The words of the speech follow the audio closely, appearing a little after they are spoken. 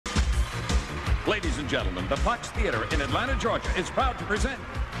Ladies and gentlemen, the Fox Theater in Atlanta, Georgia is proud to present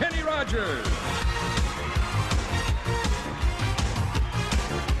Kenny Rogers.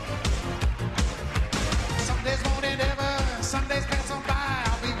 Some days won't end ever, some days pass on by.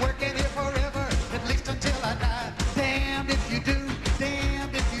 I'll be working here forever, at least until I die. Damned if you do,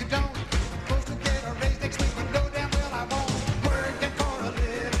 damned if you don't. Supposed to get a raise next week, but no damn well I won't. Working for a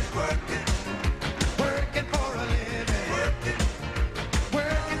living, working for a living,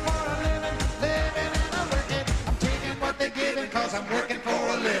 working for a living, living and I'm working. I'm taking what they're giving, cause I'm working for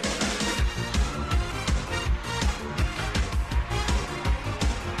a living.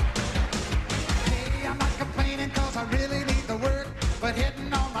 I really need the work, but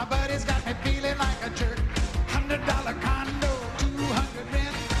hitting on my buddies got me feeling like a jerk. $100 condo, 200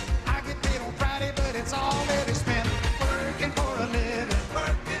 rent. I get paid on Friday, but it's already spent. Working for a living,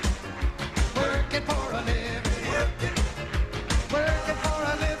 working for a living, working for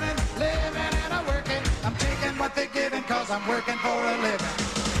a living, living and I'm working. I'm taking what they're giving, cause I'm working for a living.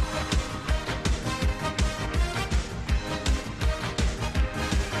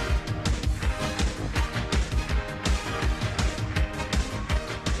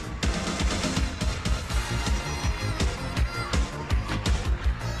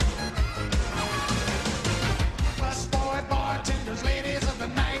 Ladies of the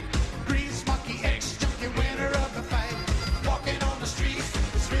night, grease monkey, ex-junkie, winner of the fight. Walking on the streets,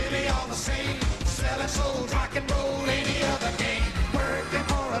 it's really all the same. Selling souls, rock and roll, any other game. Working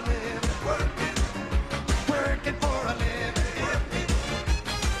for a living, working for a living,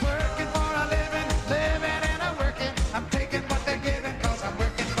 working for a living, living and I'm working. I'm taking what they're giving, cause I'm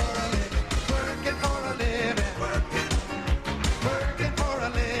working for a living. Working for a living, working for a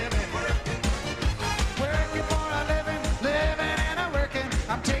living, working for a living, living.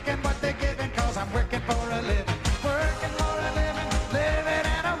 I'm taking what they're giving, cause I'm working for a living. Working for a living, living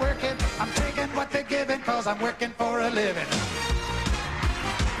and I'm working. I'm taking what they're giving, cause I'm working for a living.